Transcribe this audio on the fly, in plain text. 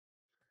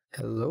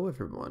Hello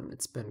everyone,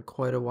 it's been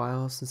quite a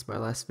while since my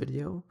last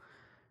video,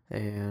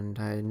 and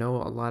I know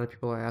a lot of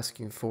people are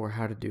asking for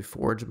how to do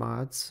forge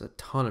mods, a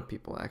ton of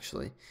people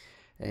actually,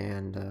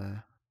 and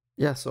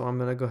yeah, so I'm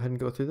gonna go ahead and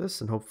go through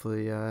this, and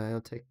hopefully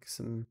it'll take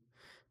some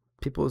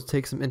people will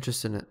take some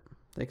interest in it.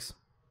 Thanks.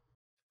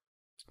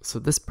 So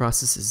this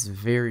process is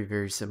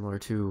very similar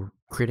to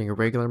creating a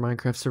regular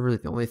Minecraft server.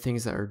 The only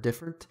things that are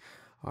different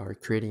are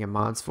creating a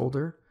mods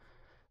folder.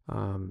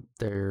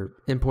 They're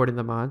importing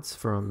the mods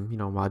from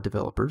mod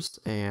developers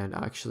and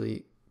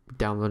actually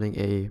downloading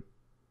a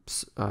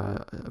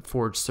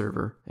forge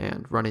server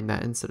and running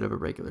that instead of a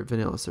regular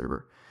vanilla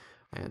server.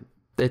 And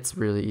it's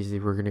really easy.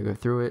 We're going to go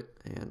through it.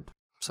 And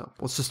so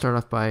let's just start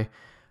off by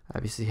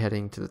obviously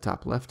heading to the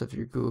top left of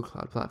your Google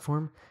Cloud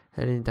platform,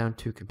 heading down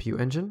to Compute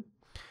Engine,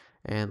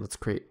 and let's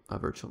create a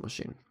virtual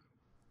machine.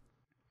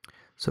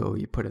 So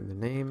you put in the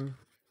name,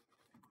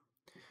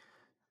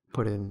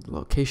 put in the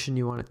location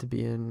you want it to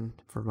be in.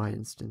 For my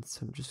instance,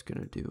 I'm just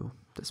going to do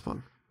this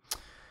one.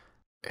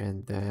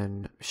 And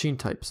then machine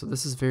type. So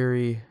this is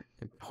very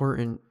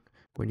important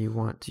when you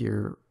want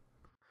your,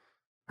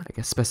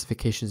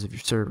 specifications of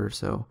your server.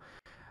 So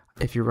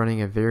if you're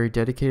running a very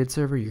dedicated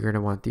server, you're going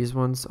to want these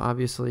ones.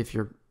 Obviously, if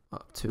you're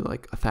up to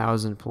like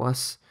 1,000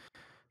 plus,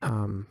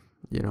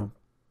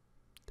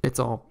 it's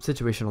all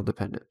situational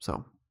dependent.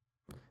 So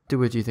do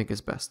what you think is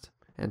best.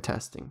 And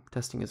testing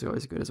is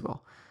always good as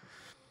well.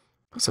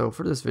 So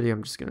for this video,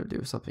 I'm just going to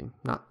do something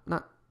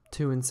not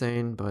too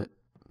insane, but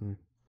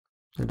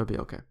it'll be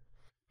okay.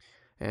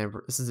 And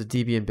this is a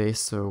Debian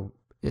base, so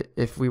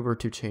if we were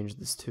to change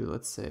this to,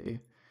 let's say,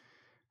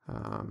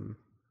 let's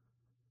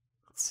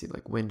see,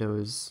 like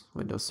Windows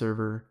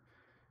Server,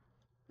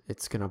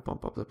 it's gonna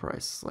bump up the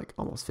price like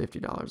almost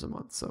 $50 a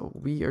month. So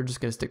we are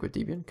just gonna stick with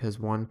Debian because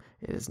one,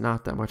 it is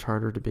not that much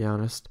harder, to be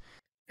honest,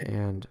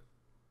 and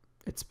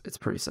it's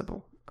pretty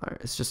simple.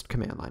 It's just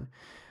command line.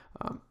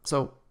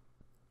 So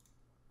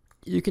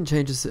you can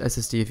change this to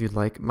SSD if you'd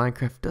like.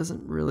 Minecraft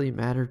doesn't really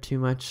matter too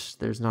much.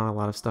 There's not a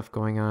lot of stuff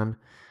going on.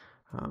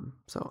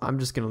 So I'm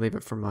just gonna leave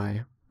it for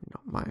my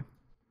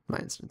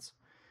instance.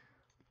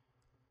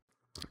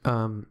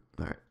 All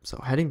right. So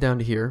heading down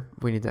to here,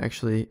 we need to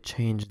actually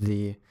change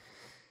the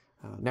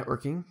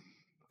networking,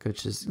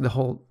 which is the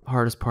whole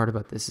hardest part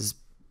about this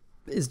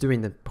is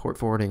doing the port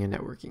forwarding and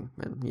networking,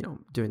 and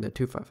doing the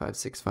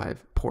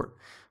 25565 port,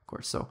 of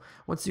course. So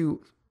once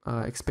you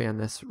expand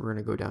this, we're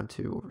gonna go down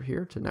to over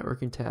here to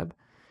networking tab,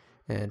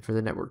 and for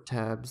the network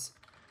tabs,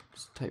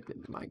 just type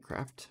in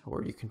Minecraft,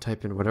 or you can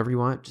type in whatever you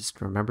want.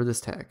 Just remember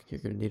this tag. You're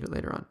going to need it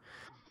later on.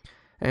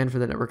 And for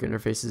the network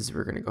interfaces,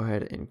 we're going to go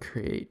ahead and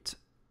create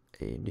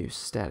a new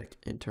static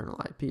internal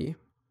IP.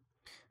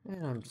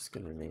 And I'm just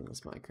going to name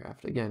this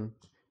Minecraft. Again,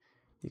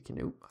 you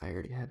can, I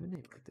already have a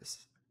name like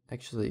this.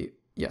 Actually,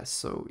 yes,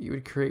 so you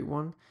would create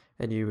one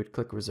and you would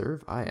click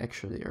reserve. I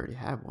actually already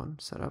have one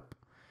set up.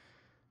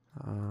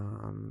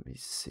 Let me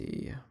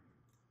see.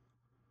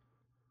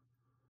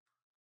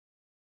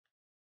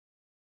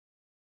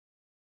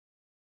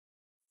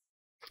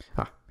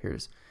 Here it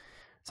is.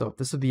 So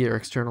this would be your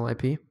external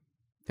IP.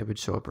 It would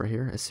show up right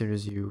here as soon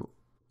as you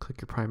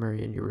click your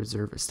primary and you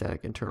reserve a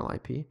static internal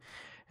IP,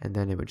 and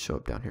then it would show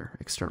up down here,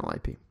 external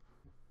IP.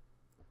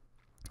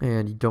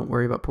 And don't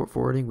worry about port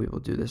forwarding, we will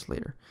do this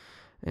later.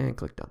 And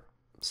click done.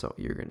 So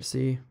you're going to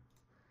see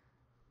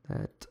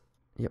that,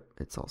 yep,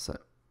 it's all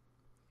set.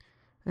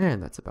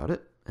 And that's about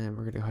it. And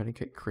we're going to go ahead and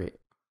click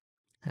create.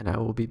 And I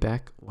will be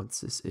back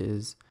once this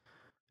is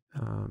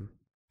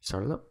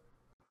started up.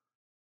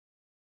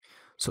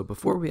 So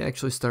before we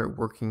actually start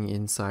working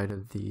inside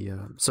of the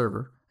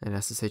server and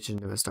SSH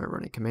into it, start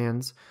running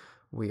commands,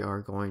 we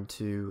are going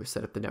to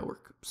set up the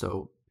network.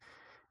 So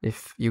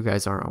if you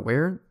guys aren't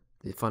aware,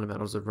 the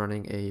fundamentals of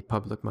running a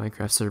public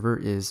Minecraft server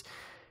is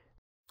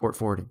port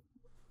forwarding.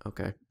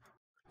 Okay.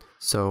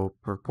 So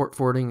for port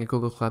forwarding a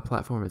Google Cloud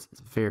platform, it's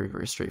very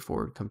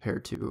straightforward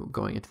compared to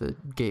going into the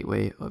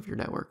gateway of your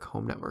network,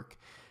 home network,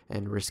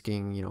 and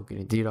risking,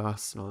 getting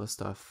DDoS and all this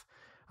stuff.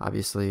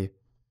 Obviously,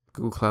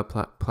 Google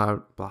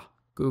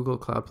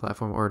Cloud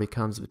Platform already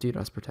comes with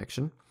DDoS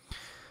protection.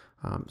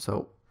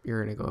 So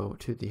you're going to go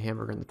to the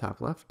hamburger in the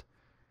top left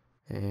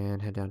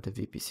and head down to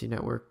VPC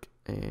network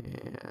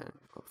and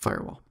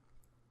firewall.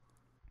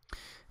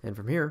 And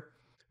from here,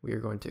 we are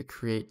going to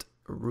create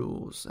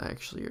rules. I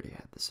actually already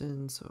had this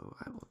in, so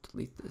I will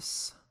delete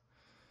this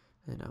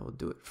and I will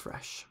do it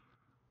fresh.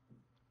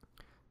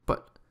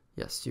 But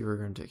yes, you are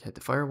going to hit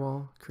the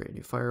firewall, create a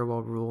new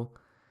firewall rule.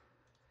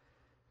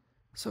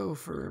 So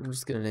I'm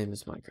just going to name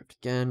this Minecraft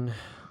again.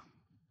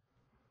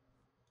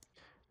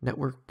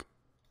 Network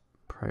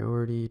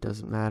priority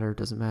doesn't matter.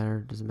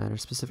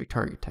 Specific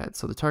target tag.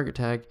 So the target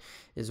tag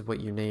is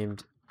what you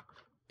named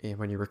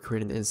when you were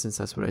creating the instance.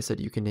 That's what I said.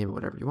 You can name it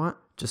whatever you want.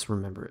 Just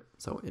remember it.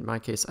 So in my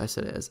case, I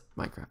set it as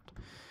Minecraft.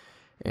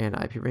 And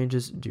IP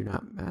ranges do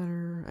not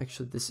matter.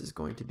 Actually, this is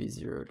going to be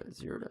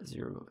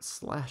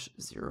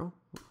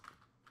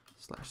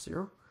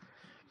 0.0.0/0/0.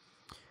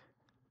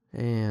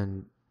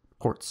 And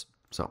ports.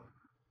 So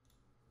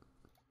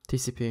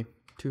TCP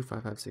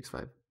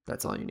 25565.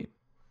 That's all you need.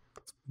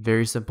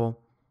 Very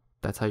simple.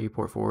 That's how you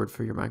port forward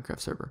for your Minecraft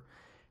server.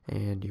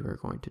 And you are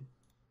going to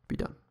be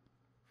done.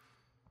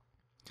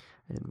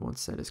 And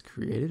once that is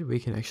created, we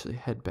can actually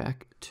head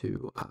back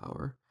to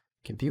our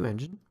compute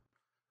engine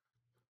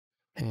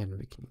and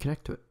we can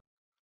connect to it.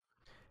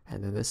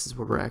 And then this is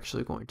where we're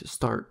actually going to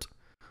start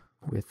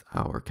with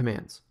our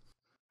commands.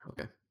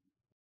 Okay.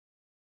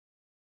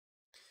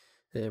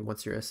 Then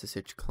once your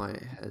SSH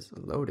client has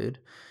loaded,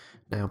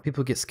 now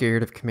people get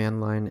scared of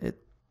command line.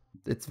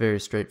 It's very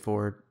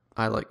straightforward.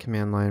 I like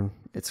command line.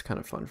 It's kind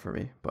of fun for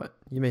me, but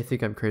you may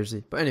think I'm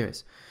crazy. But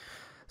anyways,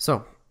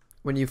 so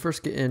when you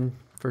first get in,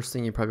 first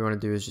thing you probably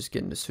want to do is just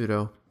get into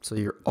sudo. So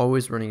you're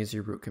always running as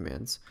your root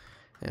commands.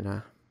 And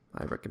I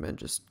recommend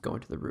just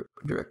going to the root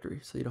directory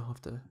so you don't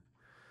have to,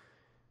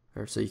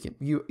 or so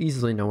you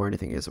easily know where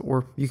anything is,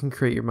 or you can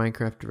create your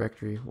Minecraft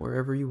directory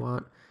wherever you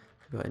want.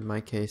 But in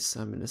my case,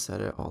 I'm going to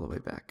set it all the way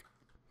back.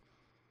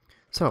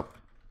 So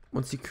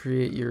once you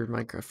create your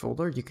Minecraft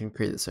folder, you can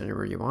create this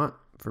anywhere you want.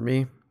 For me,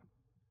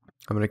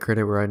 I'm going to create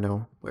it where I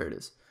know where it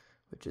is,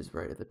 which is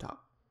right at the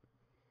top.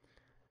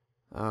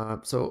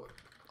 So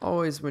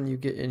always when you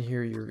get in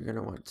here, you're going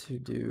to want to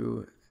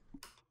do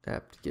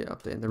apt-get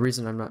update. And the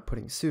reason I'm not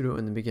putting sudo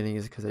in the beginning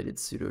is because I did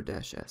sudo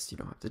 -s. You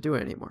don't have to do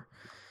it anymore.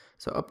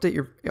 So update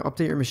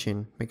your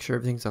machine. Make sure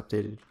everything's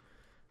updated.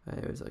 I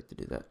always like to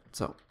do that.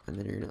 So, and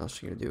then you're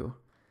also going to do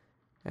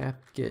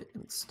apt-get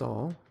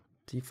install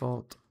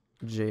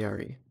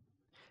default-jre.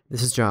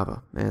 This is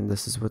Java, and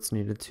this is what's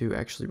needed to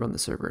actually run the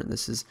server, and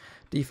this is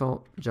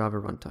default Java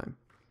runtime.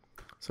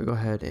 So go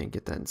ahead and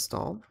get that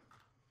installed.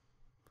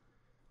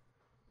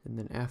 And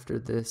then after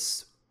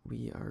this,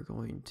 we are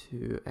going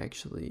to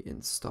actually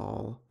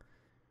install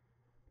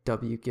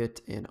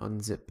wget and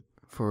unzip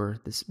for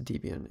this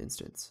Debian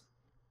instance,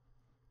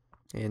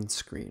 and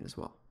screen as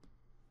well.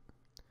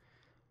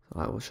 So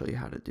I will show you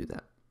how to do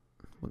that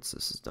once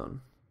this is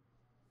done.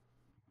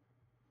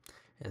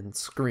 And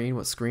screen,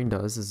 what screen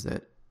does is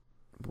that,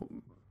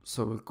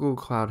 so with Google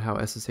Cloud, how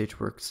SSH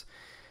works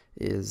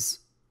is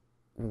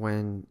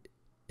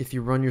if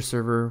you run your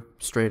server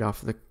straight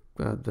off the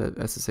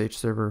SSH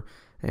server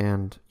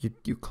and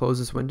you close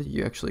this window,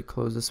 you actually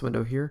close this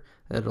window here,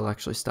 it'll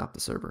actually stop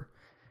the server.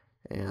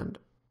 And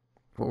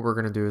what we're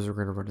going to do is we're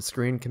going to run a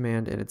screen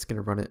command, and it's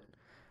going to run it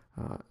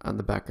on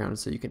the background,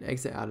 so you can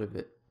exit out of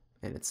it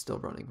and it's still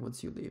running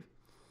once you leave.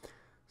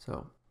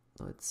 So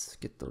let's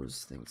get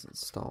those things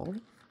installed.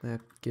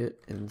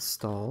 Apt-get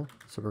install.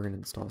 So we're going to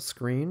install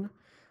screen.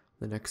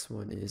 The next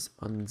one is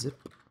unzip,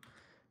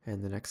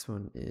 and the next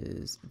one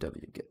is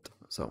wget.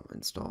 So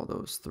install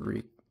those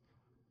 3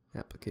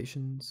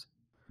 applications.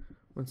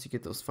 Once you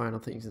get those final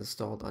things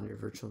installed on your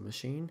virtual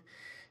machine,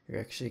 you're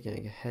actually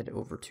going to head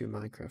over to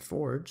Minecraft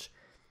Forge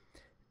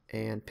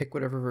and pick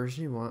whatever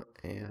version you want.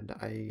 And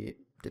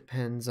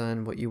depends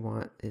on what you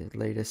want,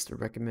 latest or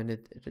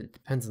recommended. It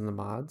depends on the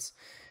mods.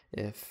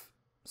 If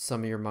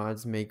some of your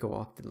mods may go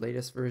off the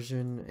latest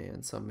version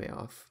and some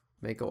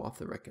may go off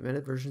the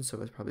recommended version,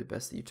 so it's probably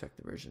best that you check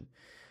the version.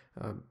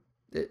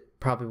 It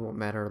probably won't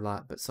matter a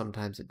lot, but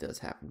sometimes it does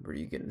happen where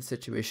you get in a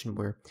situation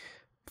where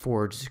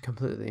Forge is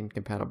completely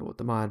incompatible with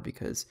the mod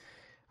because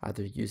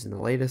either using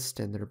the latest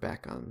and they're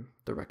back on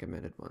the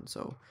recommended one.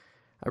 So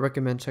I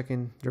recommend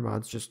checking your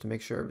mods just to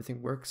make sure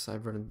everything works.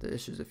 I've run into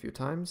issues a few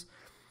times,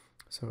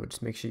 so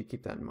just make sure you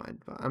keep that in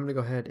mind. But I'm going to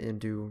go ahead and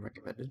do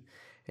recommended,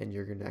 and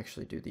you're going to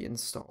actually do the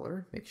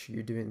installer. Make sure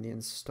you're doing the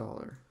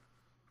installer.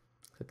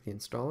 Click the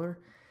installer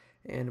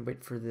and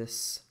wait for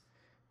this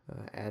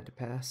add to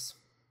pass.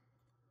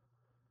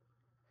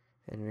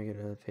 And you're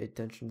going to pay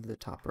attention to the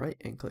top right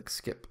and click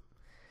skip.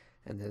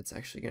 And then it's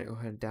actually going to go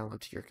ahead and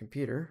download to your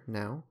computer.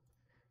 Now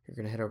you're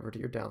going to head over to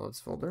your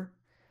downloads folder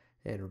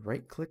and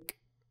right click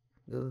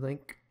the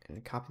link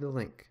and copy the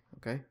link.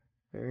 Okay,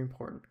 very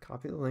important.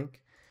 Copy the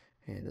link,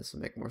 and this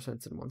will make more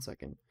sense in 1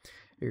 second.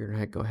 You're going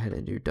to go ahead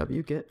and do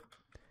wget,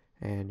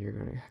 and you're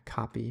going to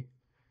copy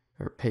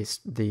or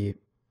paste the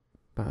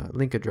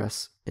link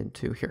address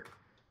into here.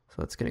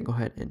 So it's going to go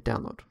ahead and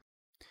download,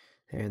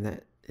 and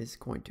that is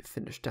going to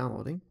finish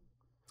downloading.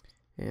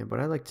 And what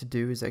I like to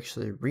do is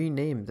actually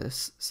rename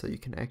this so you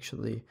can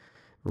actually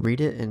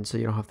read it, and so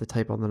you don't have to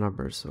type all the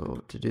numbers.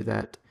 So to do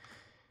that,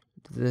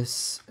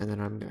 this, and then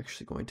I'm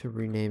actually going to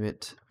rename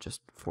it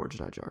just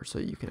forge.jar so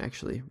you can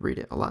actually read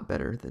it a lot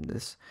better than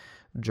this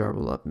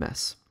jarbled up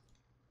mess.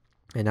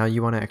 And now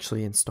you want to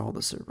actually install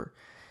the server.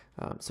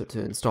 So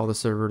to install the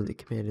server, the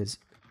command is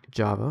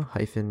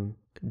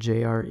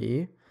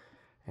java-jre,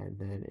 and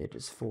then it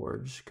is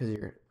forge,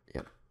 because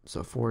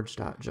so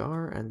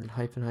forge.jar, and then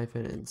 --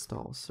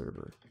 install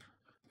server.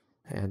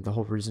 And the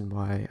whole reason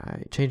why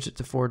I changed it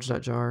to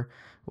forge.jar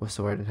was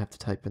so I didn't have to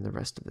type in the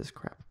rest of this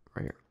crap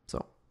right here.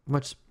 So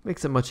makes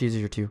it much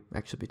easier to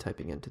actually be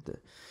typing into the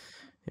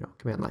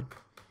command line.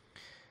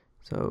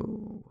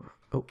 So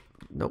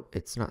no,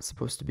 it's not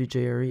supposed to be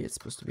JRE, it's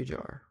supposed to be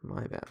jar.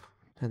 My bad.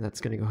 And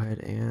that's going to go ahead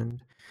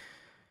and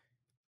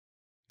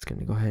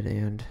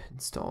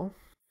install.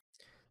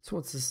 So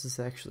once this is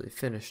actually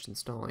finished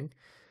installing,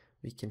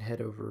 we can head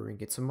over and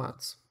get some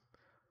mods.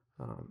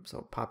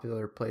 So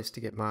popular place to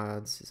get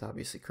mods is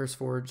obviously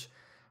CurseForge.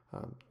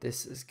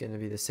 This is going to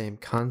be the same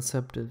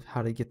concept of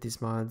how to get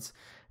these mods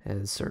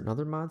as certain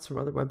other mods from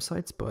other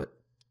websites, but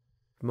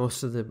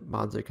most of the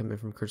mods are coming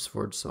from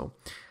CurseForge, so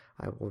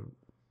I will,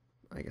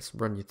 I guess,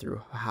 run you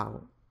through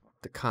how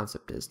the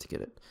concept is to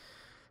get it.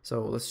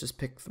 So let's just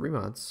pick 3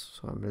 mods.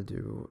 So I'm going to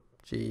do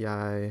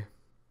GEI,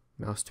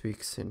 mouse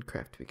tweaks, and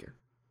craft tweaker.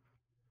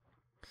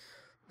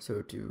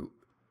 So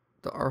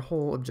our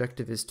whole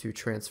objective is to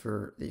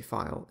transfer the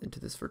file into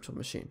this virtual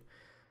machine.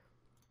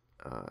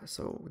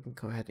 So we can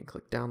go ahead and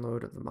click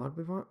download of the mod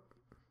we want.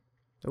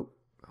 Oh,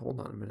 hold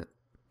on a minute.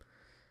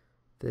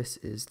 This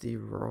is the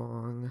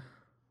wrong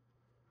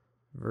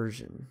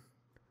version.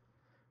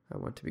 I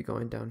want to be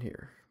going down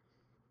here.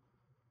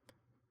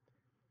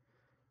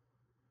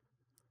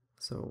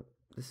 So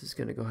this is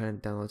going to go ahead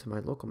and download to my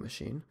local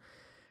machine.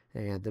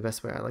 And the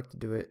best way I like to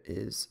do it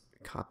is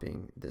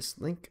copying this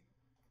link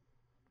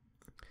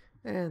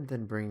and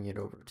then bringing it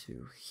over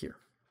to here.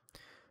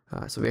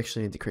 So we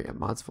actually need to create a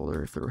mods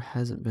folder if there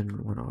hasn't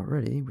been one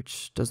already,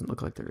 which doesn't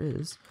look like there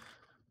is.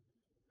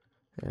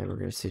 And we're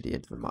going to cd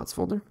into the mods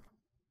folder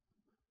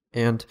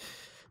and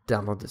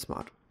download this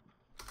mod.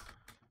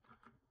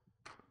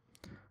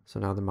 So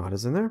now the mod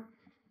is in there.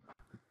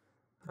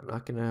 I'm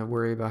not going to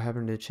worry about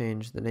having to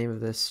change the name of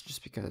this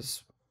just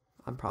because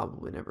I'm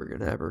probably never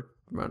going to ever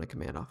run a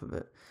command off of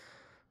it.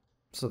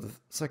 So the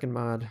second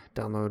mod,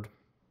 download.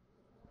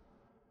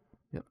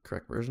 Yep,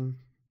 correct version.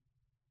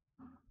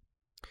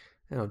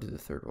 And I'll do the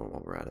third one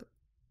while we're at it.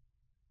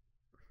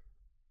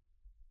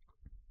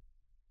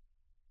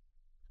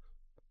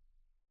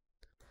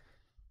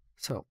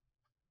 So,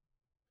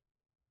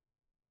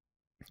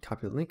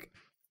 copy the link,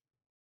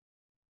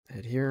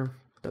 head here,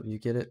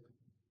 wget it,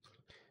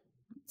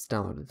 it's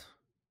downloaded.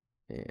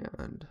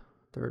 And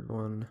third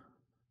one,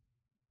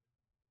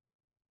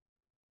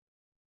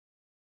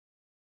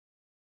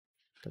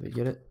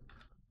 wget it,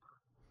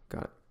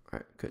 got it. All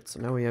right, good. So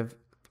now we have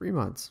 3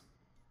 mods.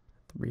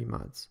 3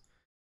 mods.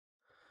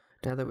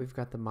 Now that we've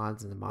got the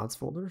mods in the mods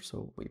folder,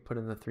 so we put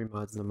in the 3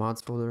 mods in the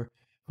mods folder,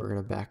 we're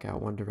going to back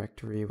out one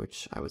directory,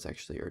 which I was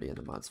actually already in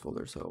the mods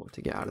folder. So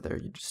to get out of there,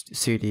 you just do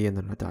cd and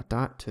then a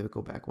dot to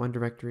go back one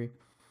directory.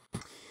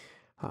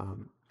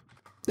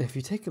 If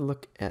you take a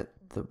look at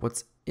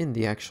what's in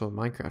the actual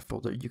Minecraft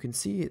folder, you can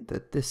see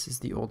that this is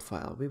the old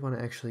file. We want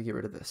to actually get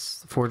rid of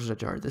this,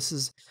 forge.jar. This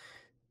is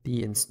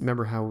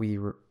remember how we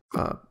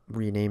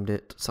renamed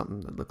it,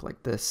 something that looked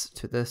like this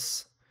to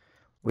this.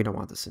 We don't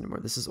want this anymore.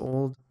 This is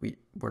old.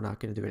 We're not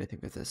going to do anything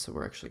with this, so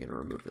we're actually going to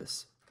remove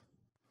this.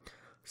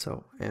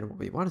 So, and what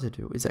we wanted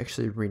to do is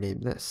actually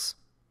rename this.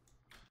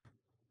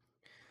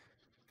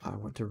 I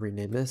want to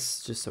rename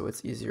this just so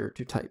it's easier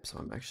to type. So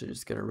I'm actually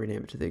just going to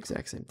rename it to the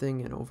exact same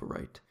thing and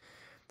overwrite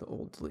the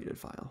old deleted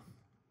file.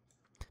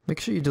 Make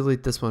sure you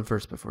delete this one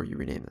first before you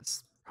rename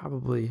this.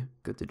 Probably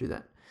good to do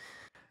that.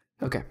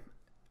 Okay,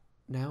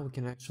 now we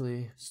can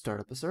actually start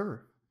up a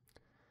server.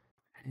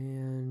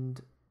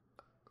 And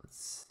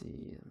let's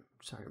see,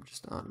 sorry, I'm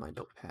just on my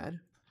notepad.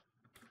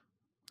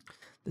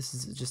 This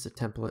is just a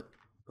template,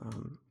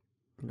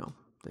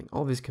 thing.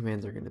 All these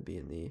commands are going to be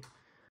in the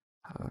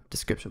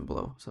description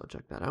below, so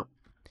check that out.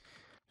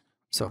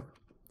 So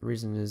the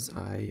reason is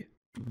I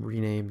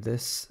renamed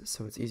this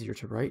so it's easier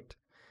to write,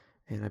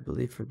 and I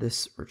believe for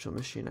this virtual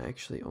machine I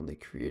actually only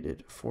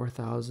created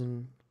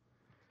 4,000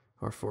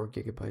 or 4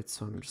 gigabytes,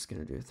 so I'm just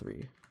going to do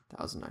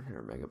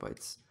 3,900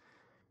 megabytes.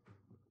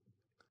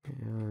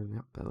 And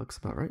yep, that looks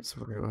about right, so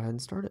we're going to go ahead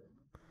and start it.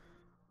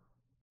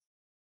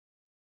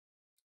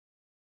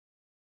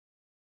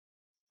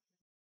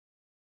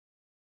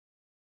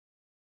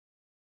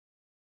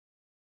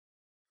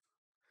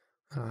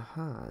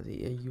 Aha, the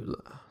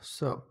EULA.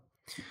 So,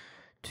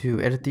 to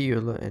edit the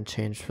EULA and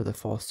change for the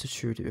false to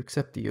true to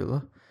accept the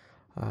EULA,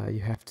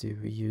 you have to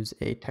use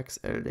a text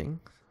editing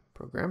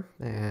program,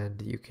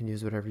 and you can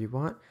use whatever you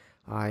want.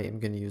 I am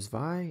going to use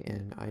Vi,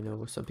 and I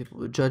know some people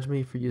would judge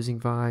me for using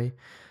Vi,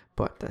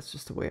 but that's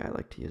just the way I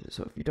like to use it.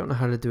 So if you don't know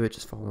how to do it,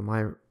 just follow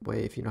my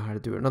way. If you know how to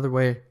do it another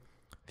way,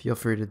 feel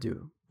free to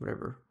do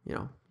whatever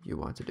you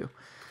want to do.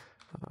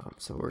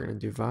 So we're going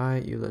to do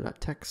Vi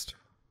EULA.text.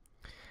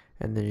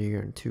 And then you're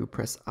going to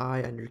press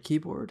I on your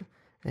keyboard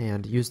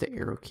and use the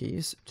arrow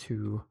keys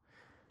to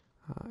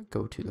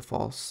go to the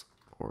false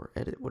or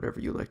edit whatever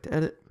you like to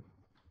edit.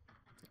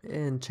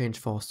 And change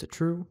false to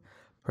true.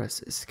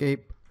 Press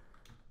escape.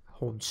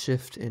 Hold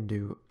shift and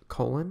do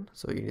colon.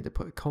 So you need to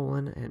put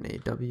colon and a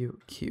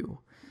WQ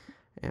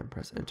and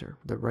press enter.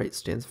 The right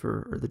stands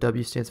for, or the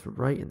W stands for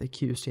right, and the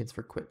Q stands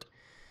for quit.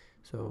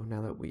 So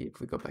now that if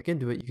we go back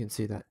into it, you can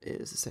see that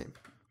it is the same.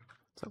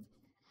 So.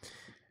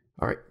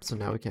 All right, so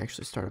now we can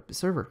actually start up the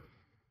server.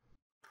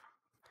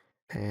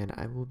 And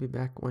I will be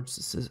back once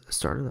this is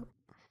started up.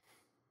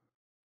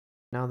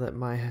 Now that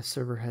my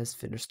server has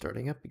finished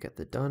starting up, we got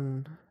the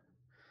done.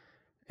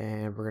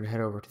 And we're going to head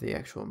over to the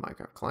actual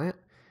Minecraft client.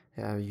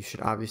 You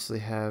should obviously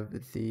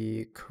have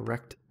the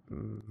correct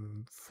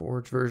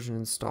Forge version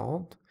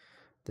installed.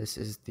 This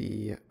is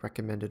the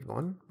recommended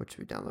one, which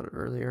we downloaded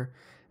earlier.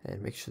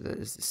 and make sure that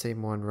it's the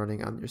same one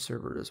running on your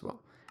server as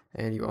well.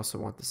 And you also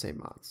want the same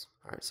mods.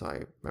 All right, so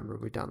I remember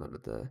we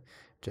downloaded the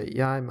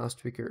JEI, mouse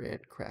tweaker,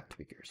 and craft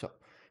tweaker. So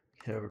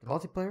head over to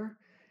multiplayer,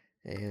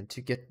 and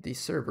to get the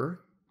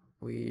server,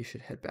 we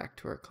should head back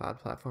to our cloud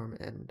platform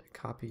and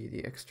copy the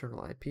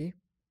external IP.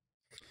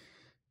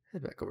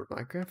 Head back over to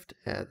Minecraft,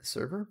 add the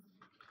server,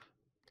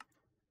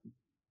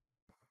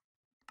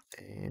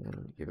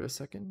 and give it a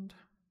second.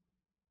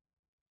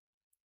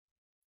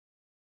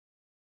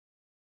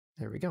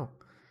 There we go.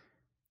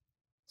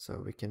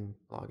 So we can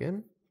log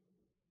in.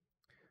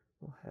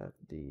 We'll have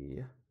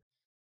the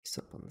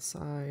stuff on the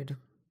side.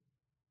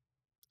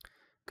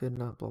 Good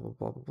enough, blah, blah,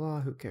 blah, blah, blah.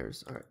 Who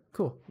cares? All right,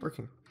 cool,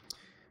 working.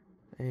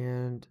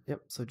 And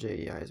yep, so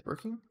JEI is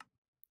working.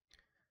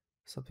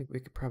 Something we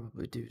could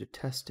probably do to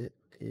test it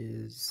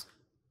is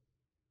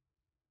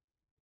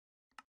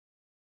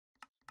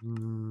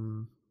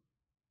not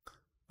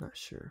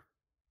sure.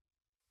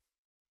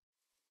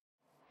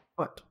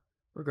 But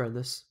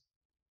regardless,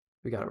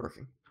 we got it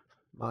working.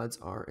 Mods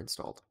are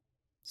installed.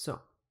 So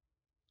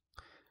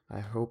I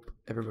hope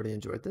everybody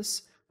enjoyed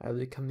this. I will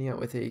be coming out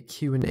with a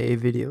Q&A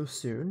video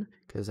soon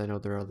because I know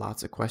there are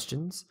lots of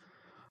questions,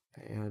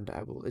 and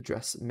I will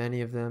address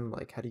many of them,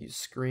 like how to use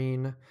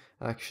screen.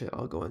 Actually,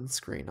 I'll go in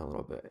screen a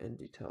little bit in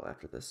detail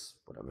after this,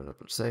 what I'm going to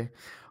say.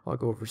 I'll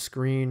go over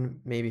screen,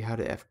 maybe how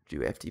to do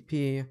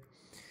FTP,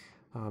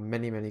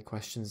 many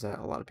questions that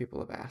a lot of people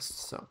have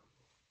asked.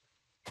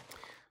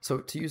 So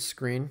to use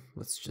screen,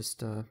 let's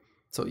just,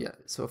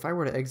 so if I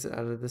were to exit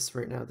out of this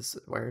right now, this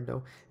wire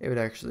window, it would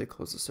actually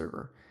close the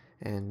server.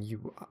 And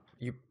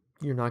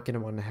you're not going to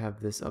want to have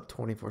this up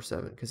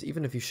 24/7, because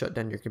even if you shut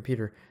down your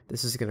computer,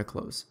 this is going to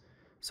close.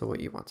 So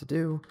what you want to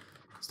do,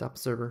 stop the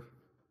server,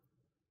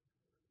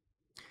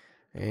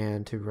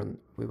 and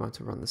we want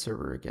to run the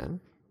server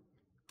again.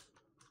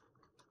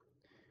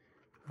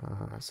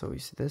 So we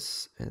see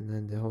this, and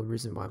then the whole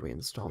reason why we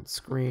installed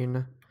screen.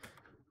 All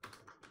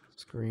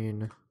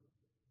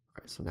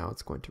right, so now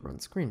it's going to run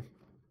screen.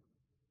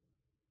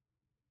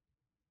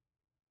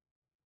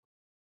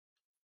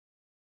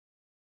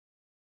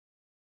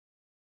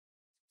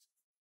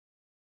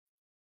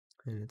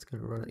 And it's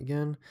going to run it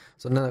again.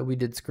 So now that we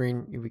did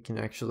screen, we can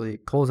actually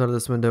close out of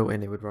this window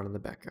and it would run in the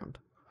background,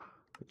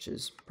 which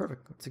is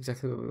perfect. That's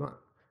exactly what we want,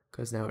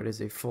 because now it is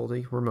a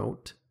fully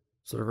remote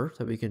server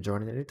that we can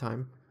join at any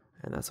time,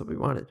 and that's what we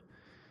wanted.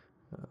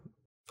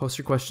 Post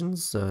your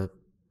questions. The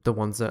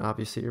ones that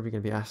obviously are going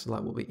to be asked a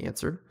lot will be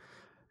answered,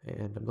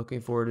 and I'm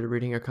looking forward to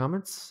reading your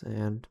comments,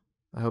 and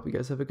I hope you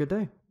guys have a good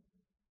day.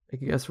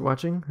 Thank you guys for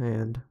watching,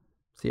 and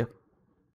see ya.